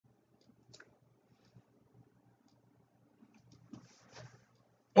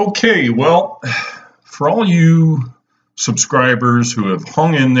Okay, well, for all you subscribers who have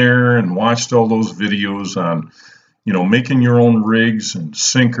hung in there and watched all those videos on, making your own rigs and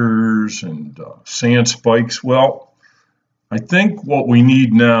sinkers and sand spikes, well, I think what we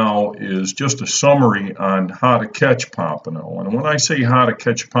need now is just a summary on how to catch pompano. And when I say how to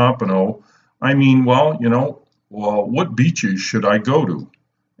catch pompano, I mean, what beaches should I go to?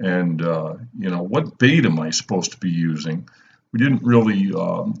 And, what bait am I supposed to be using? We didn't really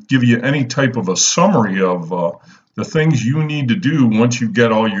give you any type of a summary of the things you need to do once you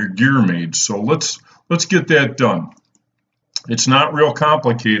get all your gear made. So let's get that done. It's not real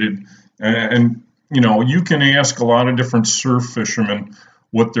complicated, and you can ask a lot of different surf fishermen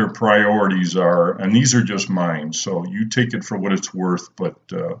what their priorities are, and these are just mine. So you take it for what it's worth. But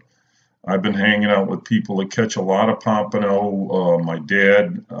I've been hanging out with people that catch a lot of pompano. My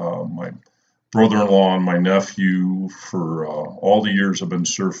dad, my brother-in-law, and my nephew for all the years I've been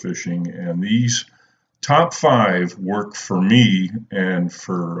surf fishing, and these top 5 work for me and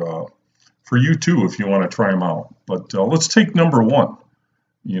for you too if you want to try them out. But let's take number 1.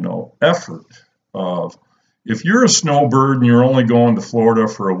 Effort. If you're a snowbird and you're only going to Florida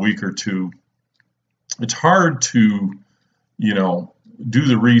for a week or two, it's hard to do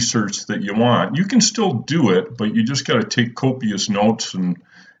the research that you want. You can still do it, but you just got to take copious notes, and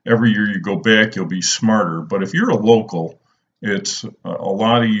every year you go back, you'll be smarter. But if you're a local, it's a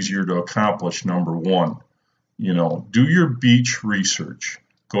lot easier to accomplish number 1. Do your beach research.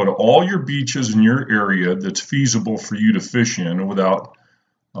 Go to all your beaches in your area that's feasible for you to fish in without,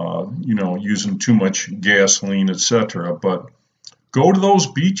 using too much gasoline, etc. But go to those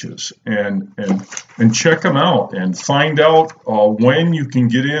beaches and check them out and find out when you can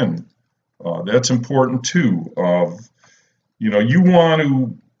get in. That's important too.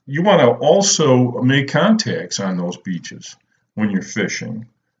 You want to also make contacts on those beaches when you're fishing.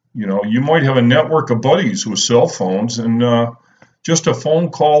 You might have a network of buddies with cell phones, and just a phone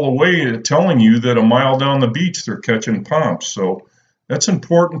call away telling you that a mile down the beach they're catching pomps. So that's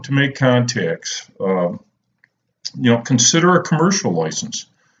important to make contacts. Consider a commercial license.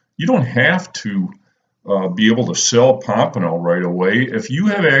 You don't have to be able to sell pompano right away. If you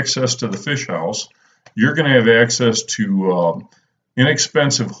have access to the fish house, you're going to have access to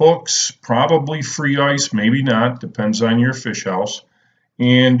inexpensive hooks, probably free ice, maybe not, depends on your fish house.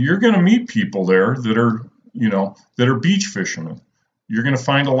 And you're going to meet people there that are beach fishermen. You're going to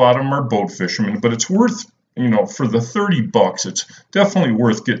find a lot of them are boat fishermen, but it's worth, for the $30, it's definitely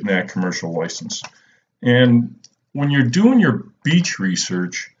worth getting that commercial license. And when you're doing your beach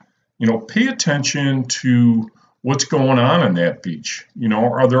research, pay attention to what's going on that beach.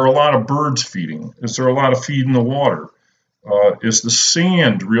 Are there a lot of birds feeding? Is there a lot of feed in the water? Is the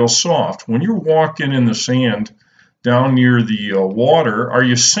sand real soft? When you're walking in the sand down near the water, are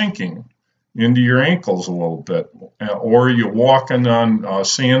you sinking into your ankles a little bit? Or are you walking on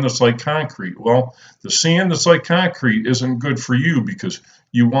sand that's like concrete? Well, the sand that's like concrete isn't good for you, because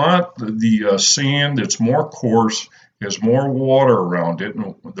you want the sand that's more coarse, has more water around it.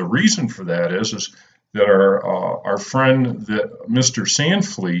 And the reason for that is that our friend, Mr. Sand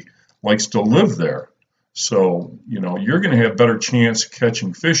Flea, likes to live there. So, you're going to have better chance of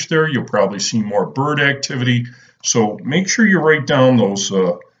catching fish there. You'll probably see more bird activity. So make sure you write down those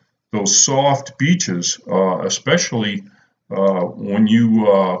soft beaches, especially when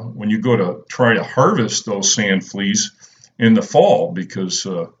you go to try to harvest those sand fleas in the fall, because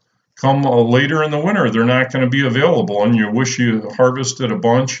come later in the winter, they're not going to be available, and you wish you harvested a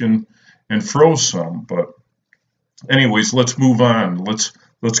bunch and froze some. But anyways, let's move on. Let's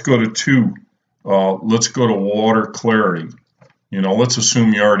go to 2. Let's go to water clarity. Let's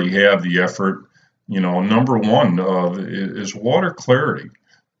assume you already have the effort. Number 1 is water clarity.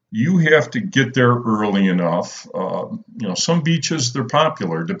 You have to get there early enough. Some beaches, they're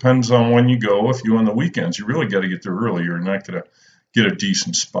popular. Depends on when you go. If you on the weekends, you really got to get there early. You're not going to get a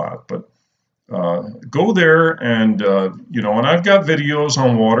decent spot. But go there, and and I've got videos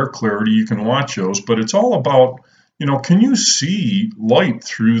on water clarity. You can watch those. But it's all about, can you see light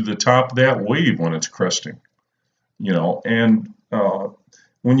through the top of that wave when it's cresting? And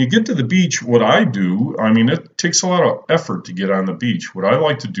when you get to the beach, what I do, it takes a lot of effort to get on the beach. What I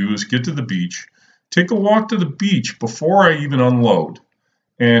like to do is get to the beach, take a walk to the beach before I even unload.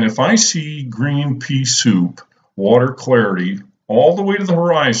 And if I see green pea soup, water clarity, all the way to the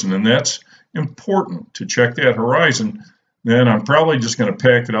horizon, and that's important to check that horizon, then I'm probably just going to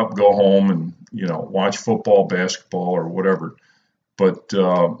pack it up, go home, and watch football, basketball, or whatever. But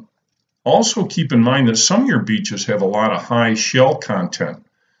also keep in mind that some of your beaches have a lot of high shell content.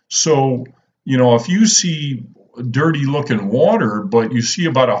 So, if you see dirty looking water, but you see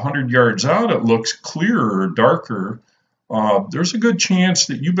about 100 yards out, it looks clearer or darker. There's a good chance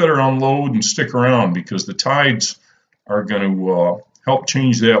that you better unload and stick around, because the tides are going to help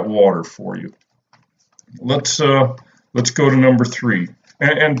change that water for you. Let's go to number 3,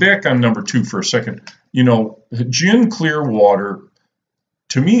 and back on number 2 for a second. You know, gin clear water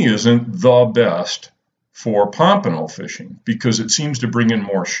to me isn't the best for pompano fishing because it seems to bring in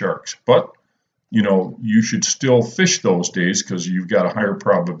more sharks. But you know, you should still fish those days because you've got a higher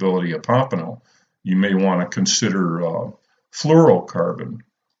probability of pompano. You may want to consider fluorocarbon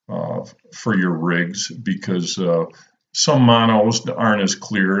for your rigs, because some monos aren't as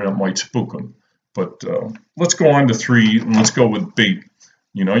clear and it might spook them. But let's go on to 3, and let's go with bait.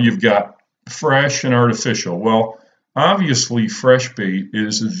 You know, you've got fresh and artificial. Well, obviously fresh bait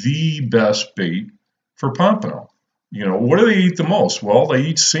is the best bait for pompano. You know, what do they eat the most? Well, they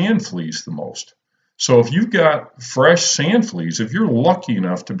eat sand fleas the most. So if you've got fresh sand fleas, if you're lucky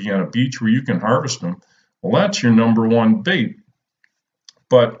enough to be on a beach where you can harvest them, well, that's your number 1 bait.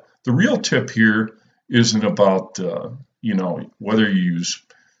 But the real tip here isn't about, you know, whether you use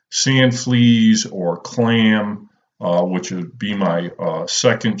sand fleas or clam, which would be my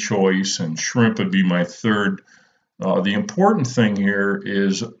second choice, and shrimp would be my third. The important thing here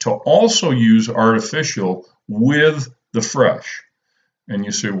is to also use artificial with the fresh. And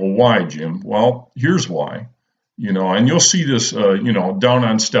you say, well, why, Jim? Well, here's why. You know, and you'll see this, you know, down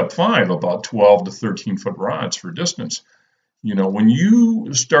on step 5 about 12 to 13 foot rods for distance. You know, when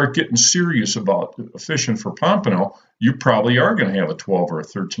you start getting serious about fishing for pompano, you probably are going to have a 12 or a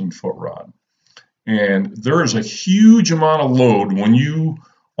 13 foot rod. And there is a huge amount of load when you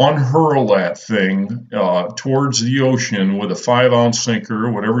unhurl that thing towards the ocean with a 5-ounce sinker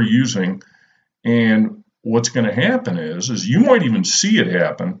or whatever you're using. And what's going to happen is you might even see it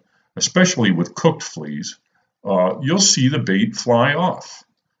happen, especially with cooked fleas. You'll see the bait fly off.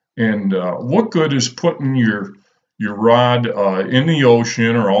 And what good is putting your rod in the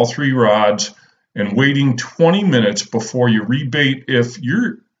ocean, or all 3 rods, and waiting 20 minutes before you rebait if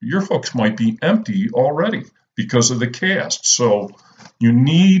your hooks might be empty already because of the cast? So you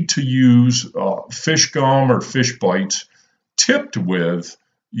need to use fish gum or fish bites tipped with,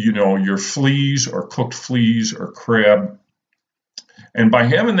 you know, your fleas or cooked fleas or crab. And by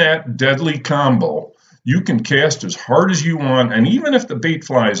having that deadly combo, you can cast as hard as you want. And even if the bait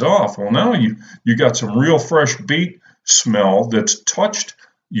flies off, well, now you got some real fresh bait smell that's touched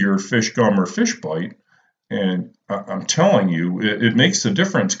your fish gum or fish bite. And I'm telling you, it makes the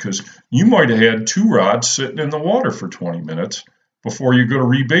difference, because you might have had 2 rods sitting in the water for 20 minutes before you go to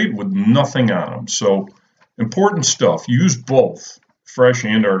rebait with nothing on them. So important stuff. Use both fresh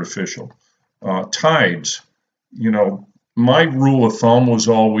and artificial. Tides, you know, my rule of thumb was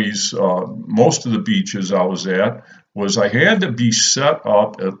always, most of the beaches I was at, was I had to be set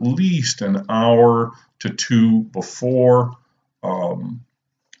up at least an hour to 2 before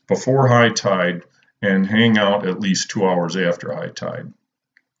high tide, and hang out at least 2 hours after high tide.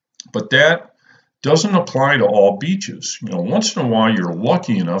 But that doesn't apply to all beaches. You know, once in a while you're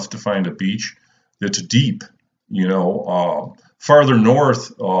lucky enough to find a beach that's deep. You know, farther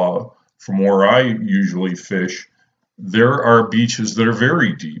north from where I usually fish, there are beaches that are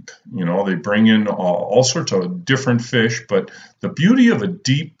very deep. You know, they bring in all sorts of different fish, but the beauty of a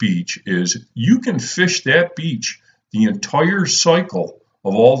deep beach is you can fish that beach the entire cycle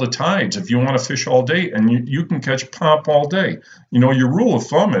of all the tides if you want to fish all day, and you can catch pomp all day. You know, your rule of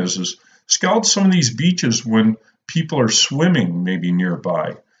thumb is scout some of these beaches when people are swimming maybe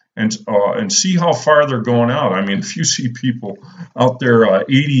nearby, and see how far they're going out. I mean, if you see people out there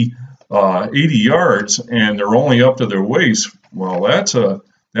 80 yards and they're only up to their waist, well, that's a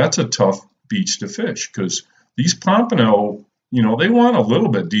tough beach to fish, because these pompano, you know, they want a little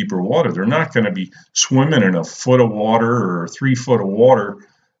bit deeper water. They're not going to be swimming in a foot of water or 3 foot of water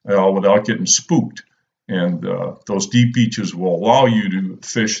without getting spooked. And those deep beaches will allow you to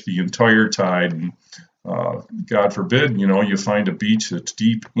fish the entire tide. And God forbid, you know, you find a beach that's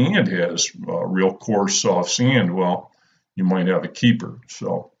deep and has real coarse, soft sand. Well, you might have a keeper.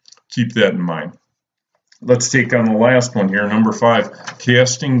 So keep that in mind. Let's take on the last one here, number 5,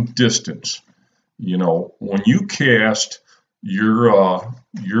 casting distance. You know, when you cast your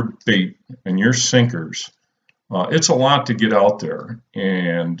bait and your sinkers, it's a lot to get out there,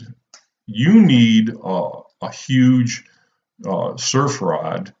 and you need a huge surf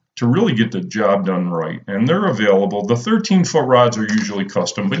rod to really get the job done right. And they're available. The 13-foot rods are usually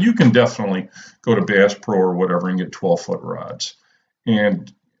custom, but you can definitely go to Bass Pro or whatever and get 12-foot rods.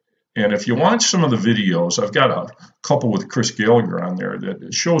 And And if you watch some of the videos, I've got a couple with Chris Gallagher on there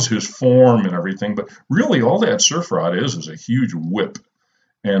that shows his form and everything, but really all that surf rod is a huge whip.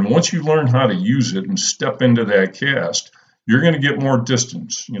 And once you learn how to use it and step into that cast, you're going to get more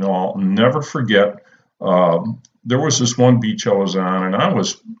distance. You know, I'll never forget, there was this one beach I was on, and I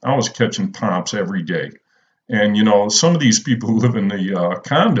was catching pomps every day. And you know, some of these people who live in the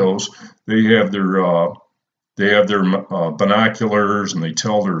condos, they have their binoculars, and they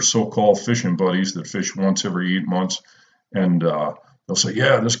tell their so-called fishing buddies that fish once every 8 months, and they'll say,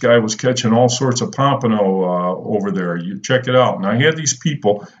 "Yeah, this guy was catching all sorts of pompano over there. You check it out." And I had these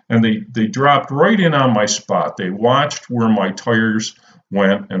people, and they dropped right in on my spot. They watched where my tires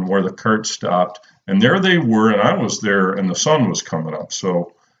went and where the cart stopped, and there they were, and I was there, and the sun was coming up.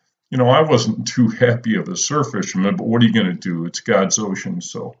 So, you know, I wasn't too happy of a surf fisherman, but what are you going to do? It's God's ocean,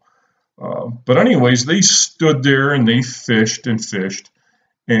 so. But anyways, they stood there and they fished and fished,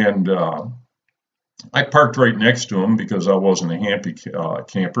 and I parked right next to them because I wasn't a happy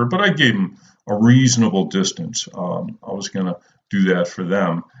camper, but I gave them a reasonable distance. I was going to do that for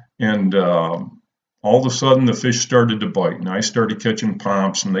them, and all of a sudden the fish started to bite, and I started catching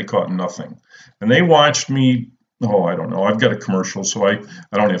pomps, and they caught nothing. And they watched me. Oh, I don't know. I've got a commercial, so I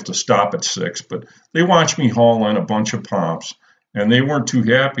don't have to stop at 6, but they watched me haul in a bunch of pomps. And they weren't too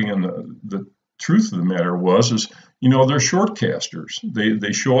happy, and the truth of the matter is, you know, they're short casters.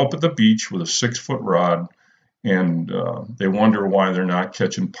 They show up at the beach with a 6-foot rod, and they wonder why they're not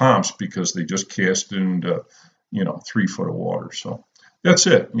catching pomps because they just cast into, you know, 3 foot of water. So that's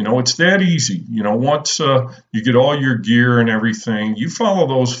it. You know, it's that easy. You know, once you get all your gear and everything, you follow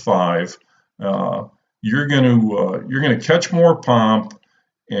those 5, you're gonna catch more pomp.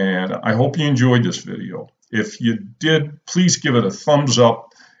 And I hope you enjoyed this video. If you did, please give it a thumbs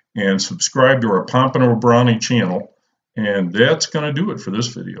up and subscribe to our Pompano Brownie channel. And that's going to do it for this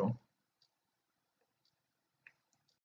video.